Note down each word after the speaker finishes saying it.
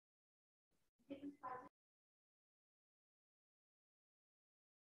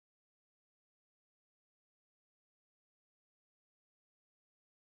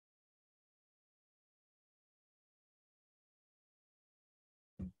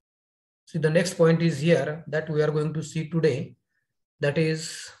So the next point is here that we are going to see today, that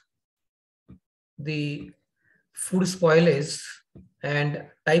is the food spoilage and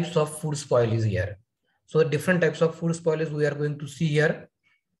types of food spoilage here. So the different types of food spoilage we are going to see here.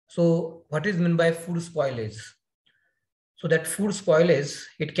 So what is meant by food spoilage? So that food spoilage,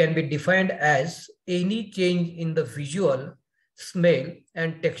 it can be defined as any change in the visual, smell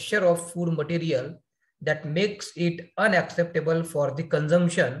and texture of food material that makes it unacceptable for the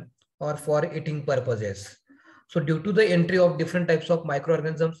consumption or for eating purposes. So due to the entry of different types of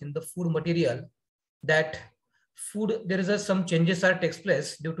microorganisms in the food material, that food, there is some changes are takes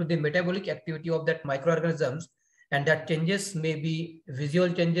place due to the metabolic activity of that microorganisms, and that changes may be visual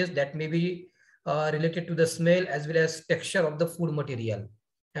changes, that may be related to the smell as well as texture of the food material.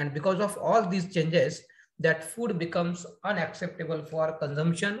 And because of all these changes, that food becomes unacceptable for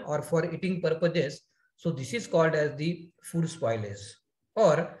consumption or for eating purposes. So this is called as the food spoilage.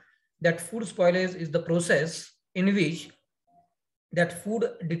 Or that food spoilage is the process in which that food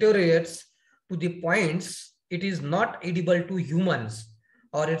deteriorates to the points it is not edible to humans,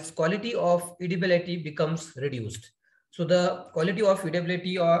 or its quality of edibility becomes reduced. So the quality of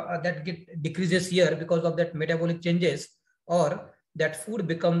edibility or that decreases here because of that metabolic changes, or that food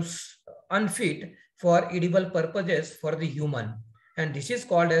becomes unfit for edible purposes for the human, and this is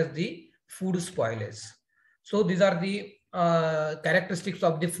called as the food spoilage. So these are the characteristics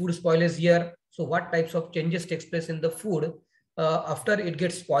of the food spoilage here. So what types of changes takes place in the food after it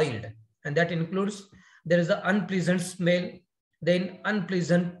gets spoiled, and that includes there is an unpleasant smell, then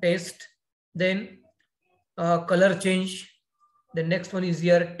unpleasant taste, then color change. The next one is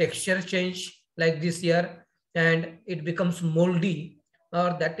here texture change like this here, and it becomes moldy,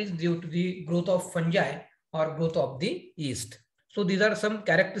 or that is due to the growth of fungi or growth of the yeast. So these are some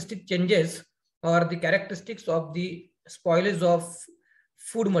characteristic changes or the characteristics of the spoilage of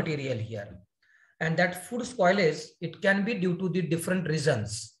food material here. And that food spoilage, it can be due to the different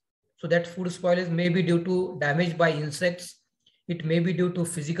reasons. So that food spoilage may be due to damage by insects, it may be due to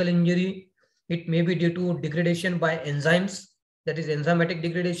physical injury, it may be due to degradation by enzymes, that is enzymatic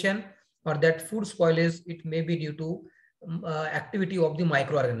degradation, or that food spoilage, it may be due to activity of the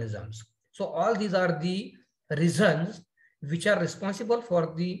microorganisms. So all these are the reasons which are responsible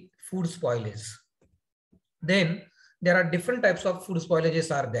for the food spoilage. Then there are different types of food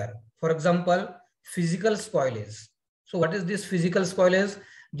spoilages are there. For example, physical spoilage. So what is this physical spoilage?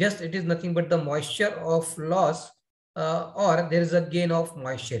 Just it is nothing but the moisture of loss or there is a gain of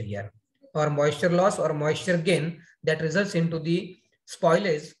moisture here, or moisture loss or moisture gain that results into the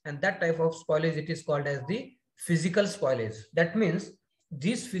spoilage, and that type of spoilage it is called as the physical spoilage. That means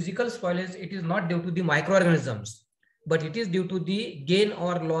this physical spoilage, it is not due to the microorganisms, but it is due to the gain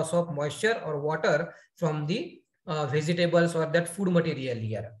or loss of moisture or water from the vegetables or that food material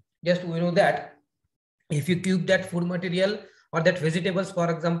here. Just we know that if you keep that food material or that vegetables, for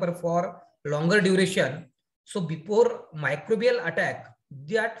example, for longer duration, so before microbial attack,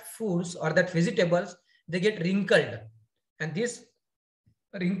 that foods or that vegetables, they get wrinkled, and this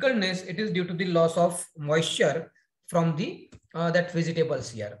wrinkledness, it is due to the loss of moisture from the that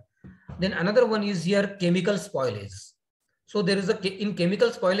vegetables here. Then another one is here chemical spoilage. So there is in chemical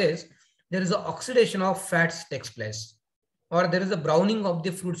spoilage, there is a oxidation of fats takes place, or there is a browning of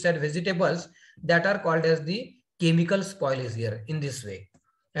the fruits and vegetables that are called as the chemical spoilage here in this way.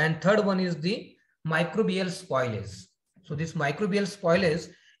 And third one is the microbial spoilage. So this microbial spoilage,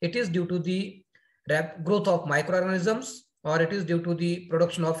 it is due to the growth of microorganisms, or it is due to the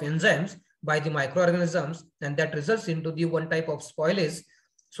production of enzymes by the microorganisms, and that results into the one type of spoilage.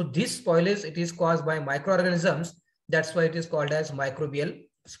 So this spoilage, it is caused by microorganisms. That's why it is called as microbial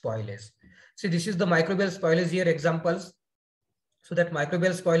spoilage. See, this is the microbial spoilage here examples. So that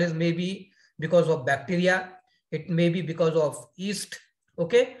microbial spoilage may be because of bacteria, it may be because of yeast,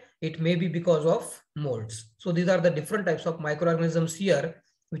 okay, it may be because of molds. So these are the different types of microorganisms here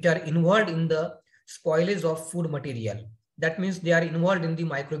which are involved in the spoilage of food material. That means they are involved in the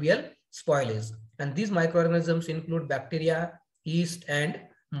microbial spoilage, and these microorganisms include bacteria, yeast and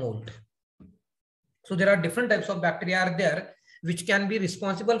mold. So there are different types of bacteria are there which can be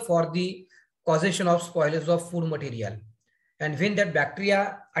responsible for the causation of spoilage of food material. And when that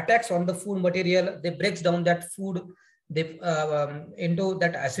bacteria attacks on the food material, they breaks down that food into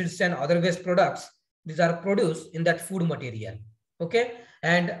that acids and other waste products. These are produced in that food material. Okay.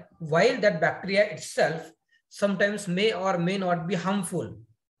 And while that bacteria itself sometimes may or may not be harmful,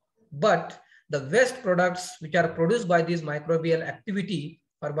 but the waste products which are produced by this microbial activity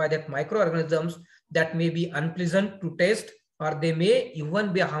or by that microorganisms, that may be unpleasant to taste, or they may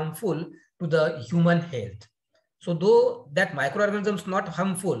even be harmful to the human health. So though that microorganisms not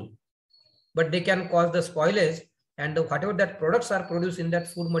harmful, but they can cause the spoilage, and whatever that products are produced in that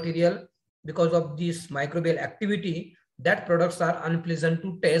food material, because of this microbial activity, that products are unpleasant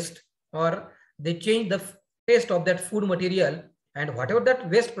to taste, or they change the taste of that food material, and whatever that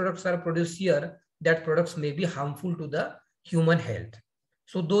waste products are produced here, that products may be harmful to the human health.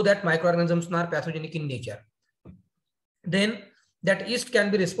 So though that microorganisms are pathogenic in nature, then that yeast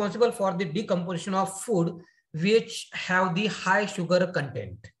can be responsible for the decomposition of food which have the high sugar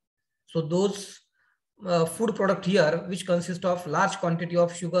content. So those food product here which consist of large quantity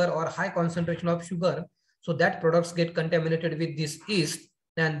of sugar or high concentration of sugar, so that products get contaminated with this yeast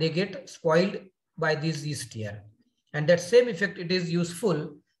and they get spoiled by this yeast here. And that same effect, it is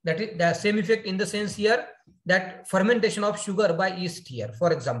useful, that is the same effect in the sense here that fermentation of sugar by yeast here,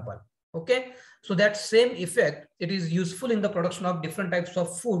 for example. Okay, so that same effect, it is useful in the production of different types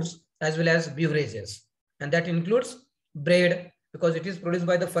of foods as well as beverages, and that includes bread, because it is produced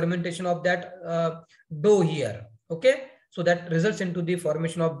by the fermentation of that dough here. Okay, so that results into the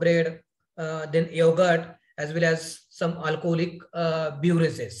formation of bread, then yogurt, as well as some alcoholic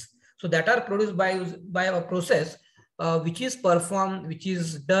beverages. So that are produced by a process which is performed, which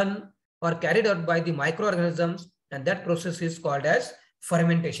is done or carried out by the microorganisms, and that process is called as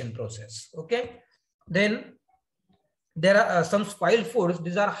fermentation process. Okay, then there are some spoiled foods.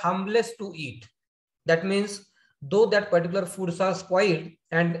 These are harmless to eat. That means though that particular foods are spoiled,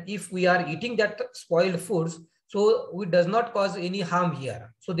 and if we are eating that spoiled foods, so it does not cause any harm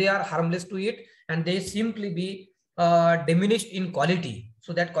here. So they are harmless to eat, and they simply be diminished in quality.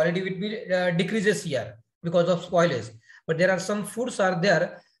 So that quality will be decreases here because of spoilage. But there are some foods are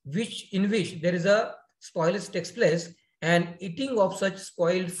there in which there is a spoilage takes place, and eating of such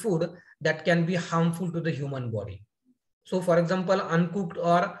spoiled food, that can be harmful to the human body. So for example, uncooked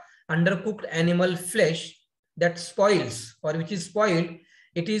or undercooked animal flesh that spoils or which is spoiled,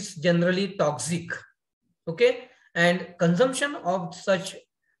 it is generally toxic. Okay, and consumption of such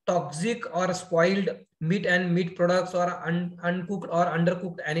toxic or spoiled meat and meat products or uncooked or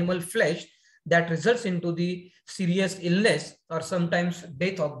undercooked animal flesh, that results into the serious illness or sometimes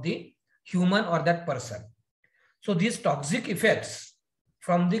death of the human or that person. So these toxic effects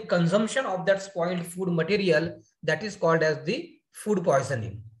from the consumption of that spoiled food material, that is called as the food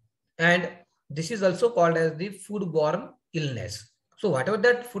poisoning, and this is also called as the foodborne illness. So whatever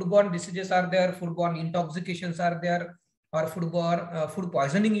that foodborne diseases are there, foodborne intoxications are there, or food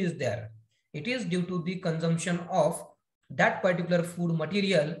poisoning is there, it is due to the consumption of that particular food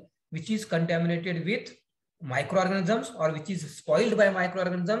material which is contaminated with microorganisms or which is spoiled by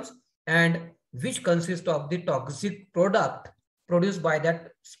microorganisms, and which consists of the toxic product produced by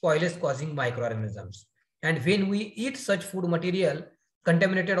that spoilage causing microorganisms. And when we eat such food material,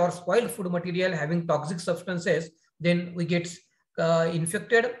 contaminated or spoiled food material having toxic substances, then we get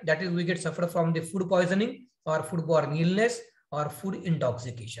infected, that is we get suffer from the food poisoning or foodborne illness or food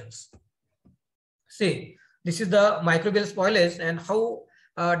intoxications. See, this is the microbial spoilage, and how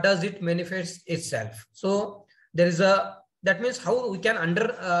does it manifest itself? So there is that means how we can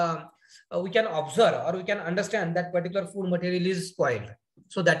we can observe or we can understand that particular food material is spoiled.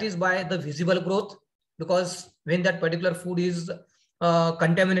 So that is by the visible growth, because when that particular food is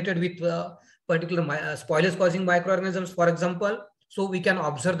contaminated with particular spoilage causing microorganisms, for example, so we can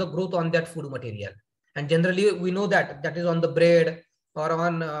observe the growth on that food material. And generally we know that that is on the bread or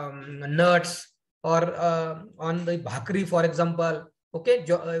on nuts or on the bhakri, for example, okay,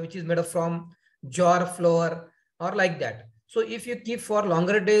 which is made of from jowar flour or like that. So if you keep for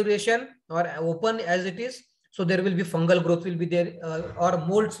longer duration or open as it is, so there will be fungal growth will be there or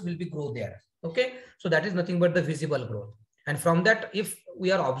molds will be grow there. Okay, so that is nothing but the visible growth. And from that, if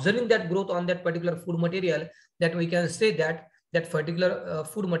we are observing that growth on that particular food material, that we can say that that particular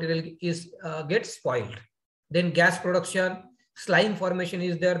food material is gets spoiled. Then gas production, slime formation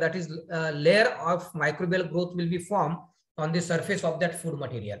is there, that is layer of microbial growth will be formed on the surface of that food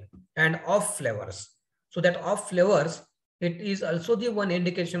material, and off flavors. So that off flavors, it is also the one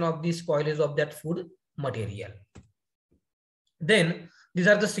indication of the spoilage of that food material. Then these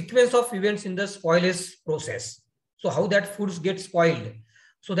are the sequence of events in the spoilage process. So how that foods get spoiled?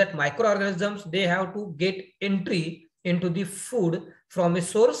 So that microorganisms, they have to get entry into the food from a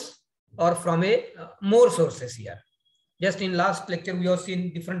source or from a more sources here. Just in last lecture, we have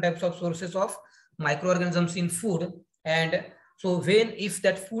seen different types of sources of microorganisms in food. And so when, if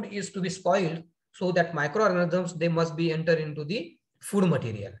that food is to be spoiled, so that microorganisms, they must be entered into the food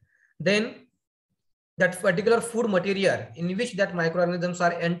material. Then that particular food material in which that microorganisms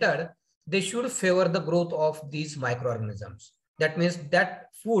are entered, they should favor the growth of these microorganisms. That means that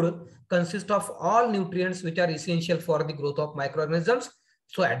food consists of all nutrients which are essential for the growth of microorganisms.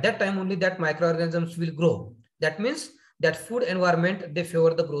 So at that time only that microorganisms will grow. That means that food environment, they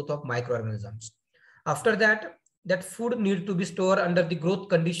favor the growth of microorganisms. After that, that food need to be stored under the growth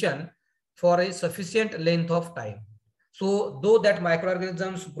condition for a sufficient length of time. So though that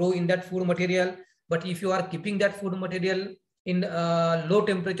microorganisms grow in that food material, but if you are keeping that food material in low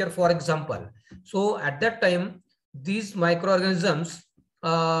temperature, for example, so at that time these microorganisms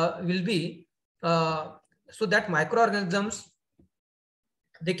will be so that microorganisms,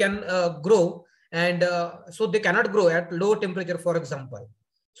 they can grow, and so they cannot grow at low temperature, for example.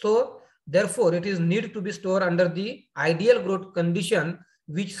 So therefore it is need to be stored under the ideal growth condition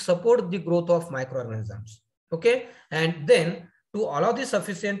which support the growth of microorganisms. Okay, and then to allow the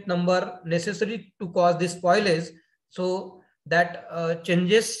sufficient number necessary to cause the spoilage, so that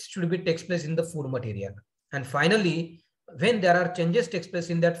changes should be takes place in the food material. And finally, when there are changes takes place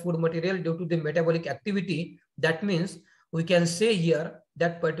in that food material due to the metabolic activity, that means we can say here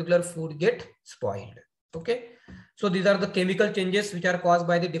that particular food get spoiled. Okay, so these are the chemical changes which are caused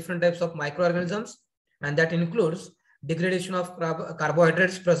by the different types of microorganisms, and that includes degradation of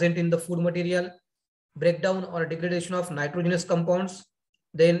carbohydrates present in the food material, breakdown or degradation of nitrogenous compounds,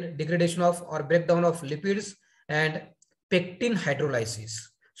 then degradation of or breakdown of lipids, and pectin hydrolysis.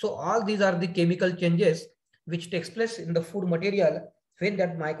 So all these are the chemical changes which takes place in the food material when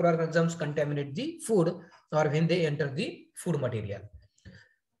that microorganisms contaminate the food or when they enter the food material.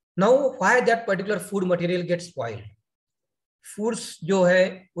 Now, why that particular food material gets spoiled? Foods जो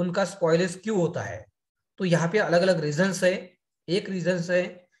है उनका spoilage क्यों होता है? तो यहाँ पे अलग अलग रीजंस है. एक रीजंस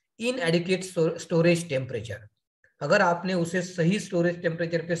है इनएडिक्वेट स्टोरेज टेम्परेचर. अगर आपने उसे सही स्टोरेज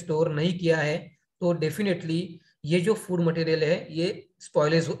टेम्परेचर पे स्टोर नहीं किया है तो डेफिनेटली ये जो फूड मटेरियल है ये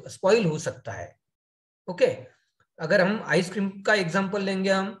स्पॉइल हो सकता है. ओके, अगर हम आइसक्रीम का एग्जांपल लेंगे,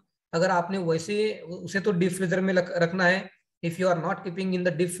 हम अगर आपने वैसे उसे तो डीप फ्रीजर में रखना है. If you are not keeping in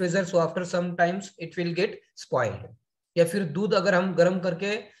the deep freezer, so after some times it will get spoiled. या फिर दूध अगर हम गर्म करके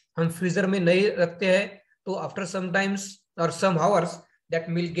हम फ्रीजर में नहीं रखते हैं तो आफ्टर सम टाइम्स और some hours that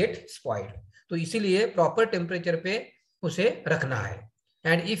will get spoiled. तो इसीलिए प्रॉपर टेम्परेचर पे उसे रखना है.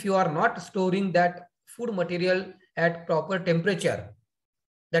 And if you are not storing that food material at proper temperature,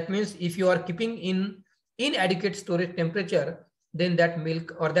 that means if you are keeping in inadequate storage temperature, then that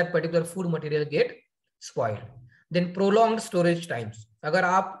milk or that particular food material get spoiled. Then prolonged storage times. अगर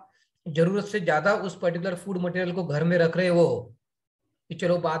आप जरूरत से ज्यादा उस particular food material को घर में रख रहे हो कि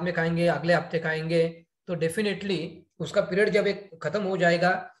चलो बाद में खाएंगे, अगले हफ्ते खाएंगे, तो डेफिनेटली उसका पीरियड जब एक खत्म हो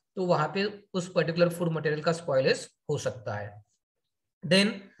जाएगा तो वहां पे उस पर्टिकुलर फूड मटेरियल का स्पॉइलेज हो सकता है.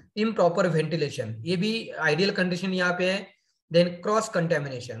 देन इम्प्रॉपर वेंटिलेशन, ये भी आइडियल कंडीशन यहाँ पे है. देन क्रॉस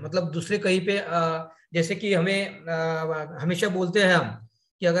कंटेमिनेशन, मतलब दूसरे कहीं पे जैसे कि हमें हमेशा बोलते हैं हम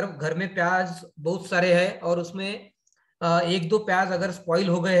कि अगर घर में प्याज बहुत सारे हैं और उसमें एक दो प्याज अगर स्पॉइल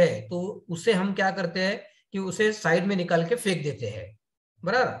हो गए हैं तो उससे हम क्या करते हैं कि उसे साइड में निकाल के फेंक देते हैं,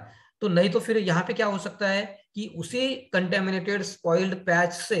 बराबर. तो नहीं तो फिर यहाँ पे क्या हो सकता है कि उसी कंटेमिनेटेड स्पॉइल्ड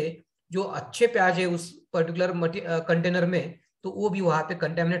प्याज से जो अच्छे प्याज है उस पर्टिकुलर कंटेनर में, तो वो भी वहां पे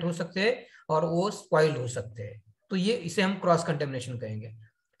कंटेमिनेट हो सकते हैं और वो स्पॉइल्ड हो सकते हैं. तो ये इसे हम क्रॉस कंटेमिनेशन कहेंगे.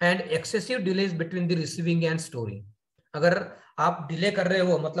 And excessive delays between the receiving end storing. अगर आप डिले कर रहे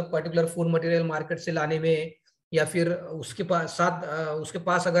हो, मतलब पर्टिकुलर फूड मटेरियल मार्केट से लाने में, या फिर उसके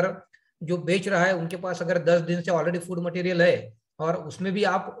पास अगर जो बेच रहा है उनके पास अगर 10 दिन से ऑलरेडी फूड मटेरियल है और उसमें भी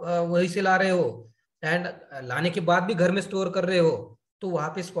आप वही से ला रहे हो एंड लाने के बाद भी घर में स्टोर कर रहे हो, तो वहां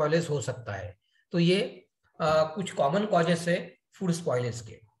पे स्पॉइलेज हो सकता है. तो ये कुछ कॉमन कॉजेस है फूड स्पॉइलेज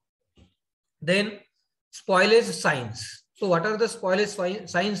के. Then spoilage science. तो what are the spoilage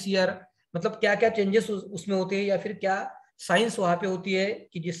science here, मतलब क्या क्या चेंजेस उसमें होते हैं या फिर क्या साइंस वहां पे होती है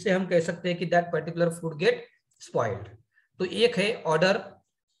कि जिससे हम कह सकते हैं कि that particular food gate spoiled. तो एक है order.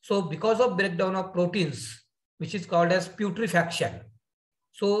 So because of breakdown of proteins which is called as putrefaction,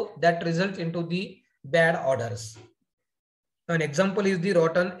 so that results into the bad odors. An example is the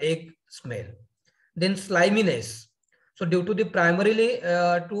rotten egg smell. Then sliminess, so due to the primarily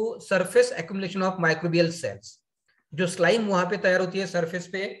to surface accumulation of microbial cells. जो slime वहां पे तैयार होती है surface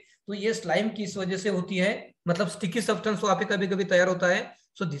पे, तो ये slime किस वजह से होती है, मतलब स्टिकी सब्सटेंस वहां पे कभी कभी तैयार होता है.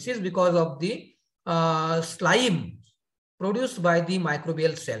 So this is because of the slime produced by the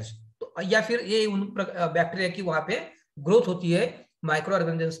microbial sales. तो या फिर ये उन बैक्टीरिया की वहां पे ग्रोथ होती है, माइक्रो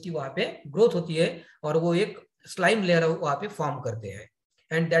ऑर्गेनिजम्स की वहां पे ग्रोथ होती है और वो एक स्लाइम लेयर वहां पे फॉर्म करते हैं.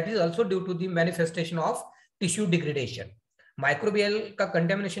 And that is also due to the manifestation of tissue degradation. Microbial का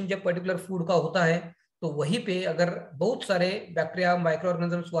कंटेमिनेशन जब पर्टिकुलर फूड का होता है तो वहीं पे अगर बहुत सारे बैक्टीरिया माइक्रो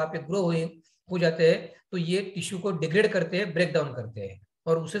ऑर्गेनिजम्स वहां पे ग्रो हो जाते हैं तो ये टिश्यू को डिग्रेड करते हैं, ब्रेक डाउन करते हैं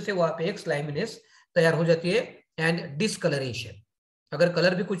और उसे से वहां पे एक स्लाइमिनेस तैयार हो जाती है एंड डिसकलरेशन. अगर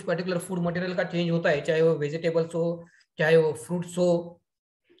कलर भी कुछ पर्टिकुलर फूड मटेरियल का चेंज होता है, चाहे वो वेजिटेबल्स हो चाहे वो फ्रूट्स हो,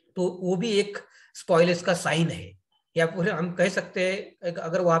 तो वो भी एक स्पॉइलेज का साइन है, या पूरे हम कह सकते हैं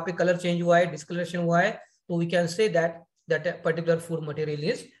अगर वहां पे कलर चेंज हुआ है, डिस्कलरेशन हुआ है, तो we can say that that particular food material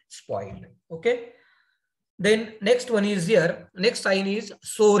is spoiled. Okay, then next one is here, next sign is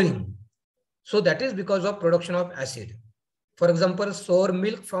souring. So that is because of production of acid. For example, sour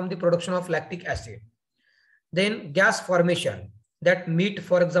milk from the production of lactic acid. Then gas formation, that meat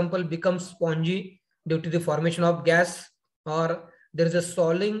for example becomes spongy due to the formation of gas, or there is a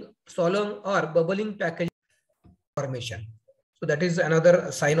swelling or bubbling package formation. So that is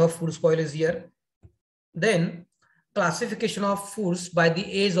another sign of food spoilage here. Then classification of foods by the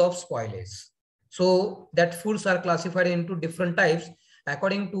age of spoilage. So that foods are classified into different types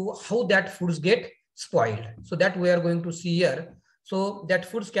according to how that foods get spoiled. So that we are going to see here. So that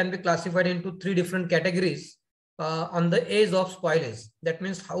foods can be classified into 3 different categories on the age of spoilage. That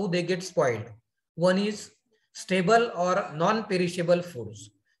means how they get spoiled. One is stable or non-perishable foods.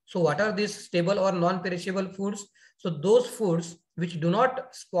 So what are these stable or non-perishable foods? So those foods which do not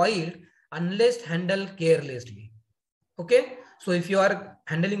spoil unless handled carelessly. Okay, so if you are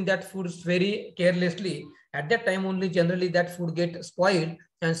handling that foods very carelessly, at that time only generally that food get spoiled,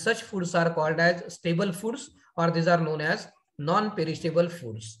 and such foods are called as stable foods, or these are known as non-perishable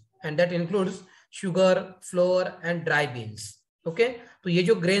foods, and that includes sugar, flour and dry beans. Okay, तो ये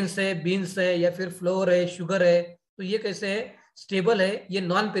जो grains है, beans है या फिर flour है, sugar है, तो ये कैसे है, stable है, ये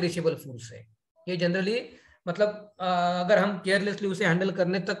non-perishable foods है. ये generally मतलब अगर हम केयरलेसली उसे हैंडल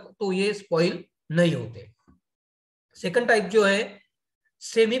करने तक तो ये स्पॉइल नहीं होते. सेकंड टाइप जो है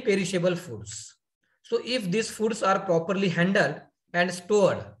semi perishable foods. So if this foods are properly handled and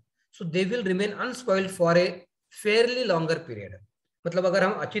stored, so they will remain unspoiled for a Fairlie longer period. मतलब अगर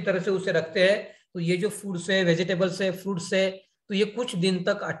हम अच्छी तरह से उसे रखते हैं तो ये जो फूड्स है, वेजिटेबल्स है, फ्रूट्स है, तो ये कुछ दिन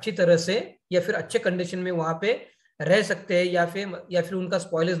तक अच्छी तरह से या फिर अच्छे कंडीशन में वहां पे रह सकते हैं, या फिर उनका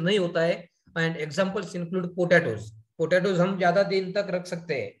स्पॉइलेज नहीं होता है. And examples include potatoes. Potatoes हम ज्यादा दिन तक रख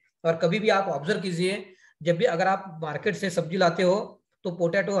सकते हैं, और कभी भी आप ऑब्जर्व कीजिए, जब भी अगर आप मार्केट से सब्जी लाते हो तो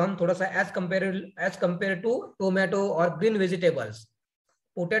पोटैटो हम थोड़ा सा एज कंपेयर टू टोमेटो और ग्रीन वेजिटेबल्स,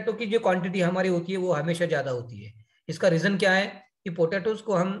 पोटैटो की जो क्वांटिटी हमारी होती है वो हमेशा ज्यादा होती है. इसका रीजन क्या है कि पोटैटोज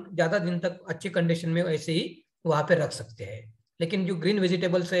को हम ज्यादा दिन तक अच्छे कंडीशन में ऐसे ही वहां पे रख सकते हैं, लेकिन जो ग्रीन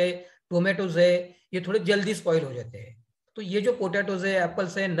वेजिटेबल्स है, टोमेटोज है, ये थोड़े जल्दी स्पॉइल हो जाते हैं. तो ये जो पोटैटोज है,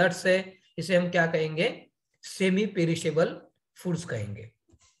 एप्पल्स है, नट्स है, इसे हम क्या कहेंगे, सेमी पेरिशेबल फूड्स कहेंगे.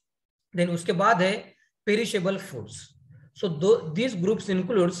 देन उसके बाद है perishable foods. So these groups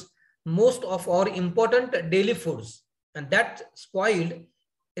includes most of our important daily foods, and that spoiled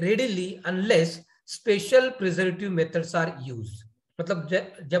readily unless special preservative methods are used. मतलब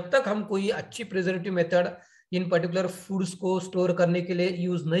जब तक हम कोई अच्छी preservative method in particular foods को स्टोर करने के लिए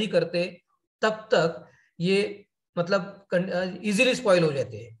यूज नहीं करते, तब तक ये मतलब इजीली स्पॉइल हो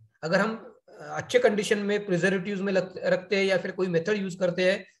जाते हैं. अगर हम अच्छे कंडीशन में प्रिजर्वेटिव्स में रखते हैं या फिर कोई मेथड यूज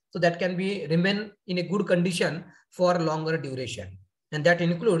करते हैं, so that can be remain in a good condition for longer duration, and that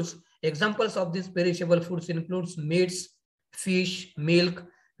includes examples of these perishable foods includes meats, fish, milk,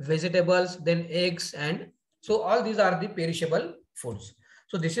 vegetables, then eggs, and so all these are the perishable foods.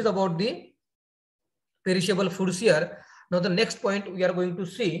 So this is about the perishable foods here. Now the next point we are going to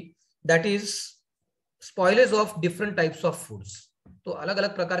see, that is spoilage of different types of foods. तो अलग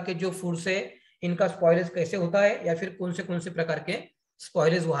अलग प्रकार के जो foods है इनका spoilage कैसे होता है, या फिर कौन से प्रकार के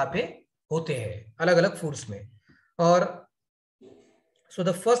स्पॉइलेज वहां पे होते हैं अलग अलग फूड्स में. और so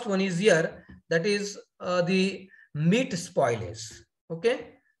the first one is here, that is the meat spoilage. Okay,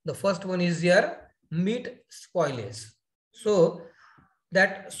 the first one is here meet spoilage. So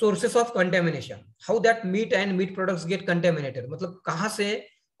that sources of contamination, how that meet and meet products gate contaminated. मतलब कहां से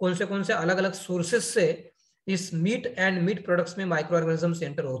कौन से अलग अलग sources से इस meet and meet products में माइक्रो ऑर्गेनिजम्स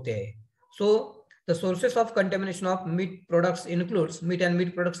एंटर होते हैं. सो the sources of contamination of meat products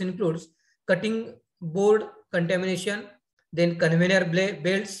includes cutting board contamination, then conveyor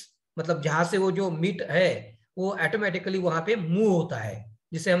belts, मतलब जहां से वो जो मीट है वो ऑटोमेटिकली वहां पे मूव होता है,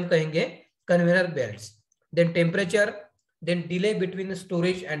 जिसे हम कहेंगे conveyor belts. then temperature, then delay between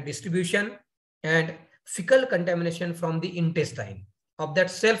storage and distribution, and fecal contamination from the intestine of that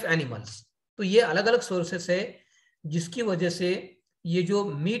self animals. तो ये अलग अलग सोर्सेस है जिसकी वजह से ये जो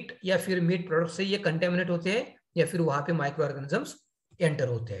मीट या फिर मीट प्रोडक्ट्स है ये कंटेमिनेट होते हैं, या फिर वहां पे माइक्रो ऑर्गेनिजम्स एंटर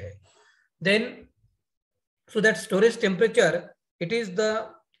होते हैं. Then so that storage temperature, it is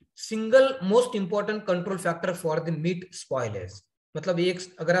the single most important control factor for the meat spoilage. मतलब एक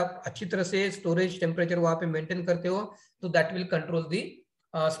अगर आप अच्छी तरह से स्टोरेज टेम्परेचर वहां पे मेंटेन करते हो तो that will control the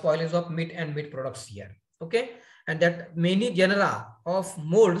spoilage of meat and meet products here. Okay, and that many genre of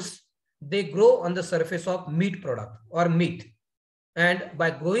molds, they grow on the surface of meat product or meat. And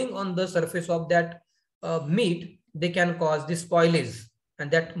by growing on the surface of that meat, they can cause the spoilage.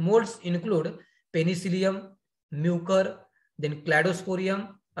 And that molds include penicillium, mucor, then cladosporium,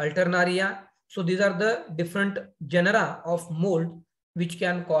 alternaria. So these are the different genera of mold which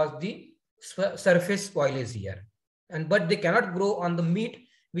can cause the surface spoilage here. And but they cannot grow on the meat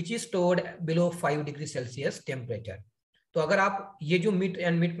which is stored below 5 degree Celsius temperature. तो अगर आप ये जो meet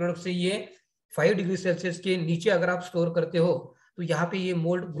and meat product से ये 5 degree Celsius के नीचे अगर आप स्टोर करते हो तो यहाँ पे ये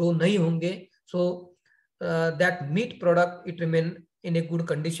मोल्ड ग्रो नहीं होंगे. So that meat product it remain in a good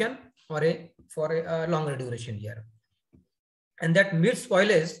condition और for a longer duration here. And that meat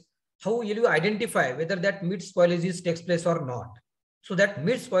spoilage, how will you identify whether that meat spoilage takes place or not? So that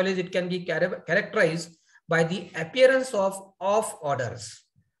meat spoilage, it can be characterized by the appearance of off odors.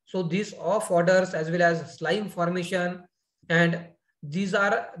 So these off odors as well as slime formation, and these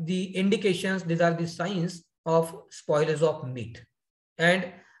are the indications, these are the signs of spoilage of meat.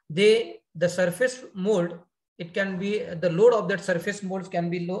 And the surface mold, it can be, the load of that surface molds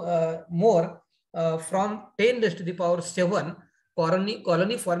can be more from 10 raised to the power 7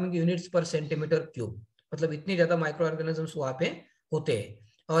 colony forming units per centimeter cube. मतलब इतनी ज्यादा micro organisms वहां पे होते हैं.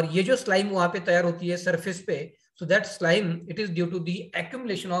 और ये जो स्लाइम वहां पे तैयार होती है सरफेस पे, so that slime it is due to the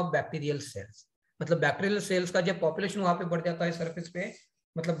accumulation of bacterial cells. मतलब बैक्टीरियल सेल्स का जब पॉपुलेशन वहां पे बढ़ जाता है सरफेस पे,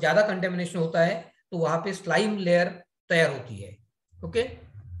 मतलब ज्यादा कंटेमिनेशन होता है, तो वहां पे स्लाइम लेयर तैयार होती है. Okay,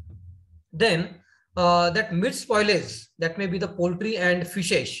 then that meet spoilage, that may be the poultry and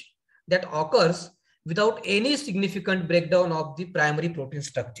fishes, that occurs without any significant breakdown of the primary protein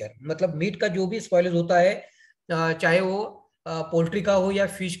structure. मतलब मीट का जो भी स्पॉइलेज होता है, चाहे वो पोल्ट्री का हो या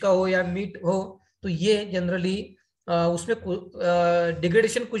फिश का हो या मीट हो, तो ये जनरली उसमें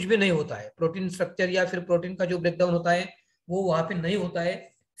डिग्रेडेशन कुछ भी नहीं होता है. प्रोटीन स्ट्रक्चर या फिर प्रोटीन का जो ब्रेकडाउन होता है वो वहां पे नहीं होता है,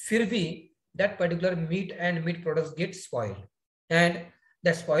 फिर भी that particular meet and meet products gate spoiled. And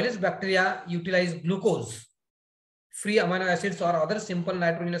that spoilage bacteria utilise glucose, free amino acids or other simple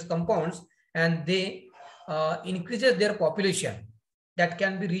nitrogenous compounds, and they increases their population that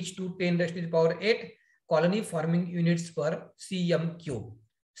can be reached to 10 raised to the power 8 colony forming units per cm cube.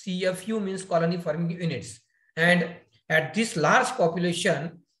 CFU means colony forming units. And at this large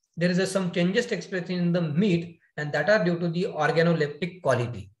population, there is some changes takes place in the meat, and that are due to the organoleptic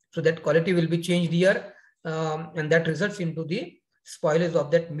quality. So that quality will be changed here, and that results into the spoilage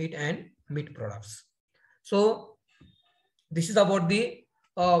of that meat and meat products. So this is about the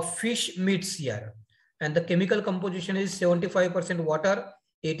fish meats here, and the chemical composition is 75% water,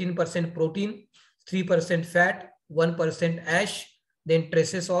 18% protein, 3% fat, 1% ash, then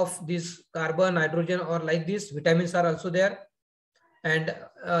traces of this carbon, nitrogen, or like this vitamins are also there. And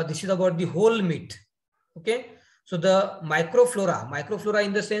this is about the whole meat. Okay, so the microflora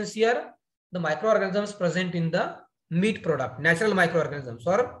in the sense here, the microorganisms present in the meat product, natural microorganisms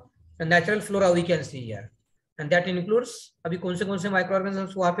or natural flora we can see here. And that includes, अभी कौन से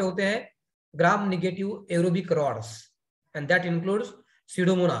microorganisms वहां पे होते हैं, gram negative aerobic rods, and that includes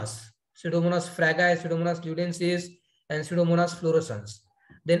Pseudomonas fragi, Pseudomonas ludensis, and Pseudomonas fluorescens.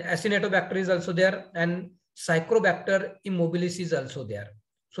 Then Acinetobacter is also there, and Psychrobacter immobilis is also there.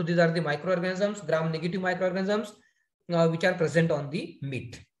 So these are the microorganisms, gram negative microorganisms, which are present on the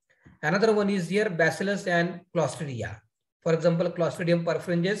meat. Another one is here Bacillus and Clostridia. For example, Clostridium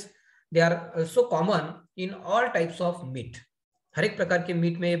perfringens, they are also common in all types of meat. हर एक प्रकार के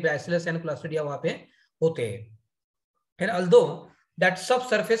meet में Bacillus and Clostridia वहां पे होते हैं. And although that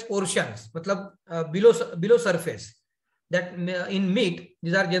subsurface portions, मतलब below surface, that in meat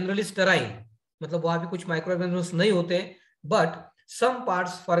these are generally sterile, मतलब वहां पे कुछ microorganisms नहीं होते, but some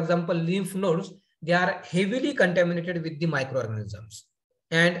parts, for example lymph nodes, they are heavily contaminated with the microorganisms.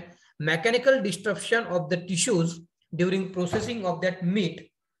 And mechanical disruption of the tissues during processing of that meat,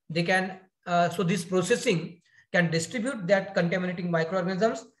 they can so this processing can distribute that contaminating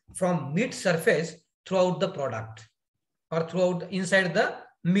microorganisms from meat surface throughout the product or throughout inside the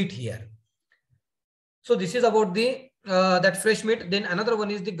meat here. So this is about the that fresh meat. Then another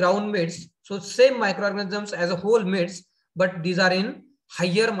one is the ground meats. So same microorganisms as a whole meats, but these are in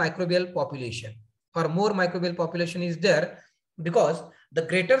higher microbial population, or more microbial population is there, because the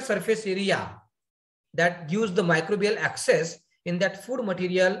greater surface area that gives the microbial access in that food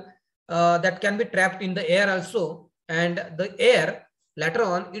material that can be trapped in the air also, and the air later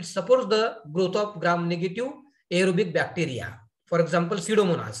on it supports the growth of gram negative aerobic bacteria, for example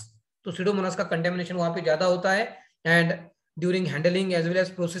Pseudomonas. तो Pseudomonas का contamination वहाँ पे ज़्यादा होता है, and during handling as well as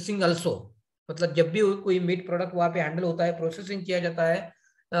processing also, मतलब जब भी कोई meat product वहाँ पे handle होता है, processing किया जाता है,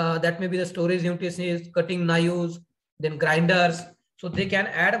 that may be the storage units, cutting knives, then grinders. So they can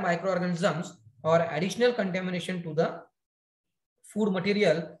add microorganisms or additional contamination to the food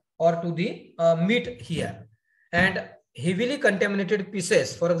material or to the meat here. And heavily contaminated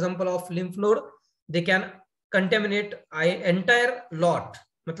pieces, for example of lymph node, they can contaminate entire lot.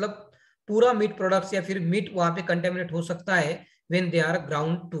 मतलब पूरा meet products या फिर meet वहां पे contaminate हो सकता है when they are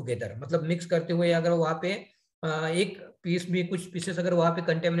ground together. मतलब मिक्स करते हुए अगर वहां पे एक पीस में कुछ पीसेस अगर वहां पे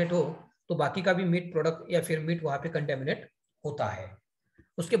कंटेमिनेट हो तो बाकी का भी मीट प्रोडक्ट या फिर मीट वहां पे कंटेमिनेट होता है.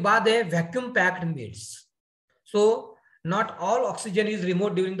 उसके बाद है vacuum packed meets. So not all oxygen is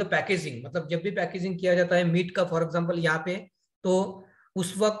remove during the packaging. मतलब जब भी पैकेजिंग किया जाता है मीट का फॉर एग्जांपल यहाँ पे, तो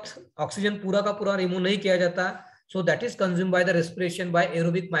उस वक्त ऑक्सीजन पूरा का पूरा रिमूव नहीं किया जाता. So that is consume by the respiration bye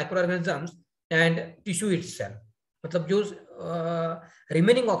aerobic microorganisms and tissue itself. मतलब जो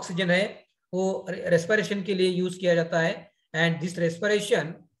रिमेनिंग ऑक्सीजन है वो रेस्पिरेशन के लिए यूज किया जाता है and this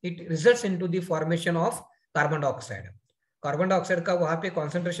respiration it results into the formation of carbon dioxide. Carbon dioxide का वहां पे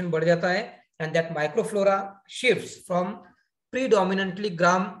कॉन्सेंट्रेशन बढ़ जाता है and that microflora shifts from predominantly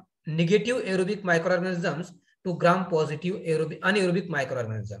gram negative aerobic microorganisms to gram positive anaerobic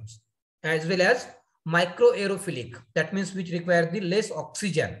microorganisms, as well as microaerophilic, that means which require the less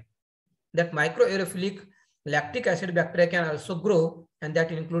oxygen. That microaerophilic lactic acid bacteria can also grow, and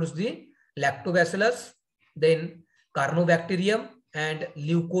that includes the lactobacillus, then carnobacterium and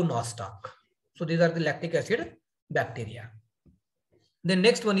leuconostoc. So these are the lactic acid bacteria. The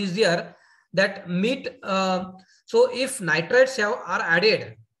next one is there that meat, so if nitrates are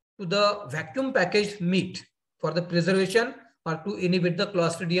added to the vacuum packaged meat for the preservation or to inhibit the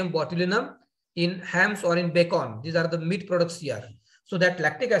Clostridium botulinum in hams or in bacon, these are the meat products here, so that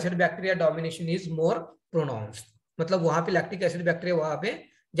lactic acid bacteria domination is more pronounced. मतलब वहां पे lactic acid bacteria वहां पे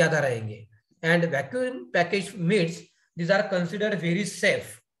ज्यादा रहेंगे. And vacuum packaged meats, these are considered very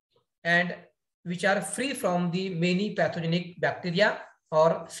safe and which are free from the many pathogenic bacteria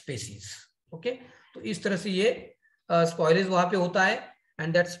or species. Okay तो इस तरह से ये स्पॉइलेज वहां पे होता है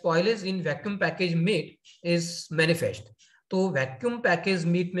and that spoilage in vacuum package meet is manifest. तो वैक्यूम पैकेज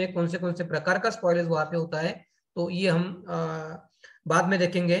मीट में कौन से प्रकार का स्पॉइलेज वहां पे होता है तो ये हम बाद में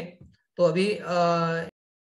देखेंगे. तो अभी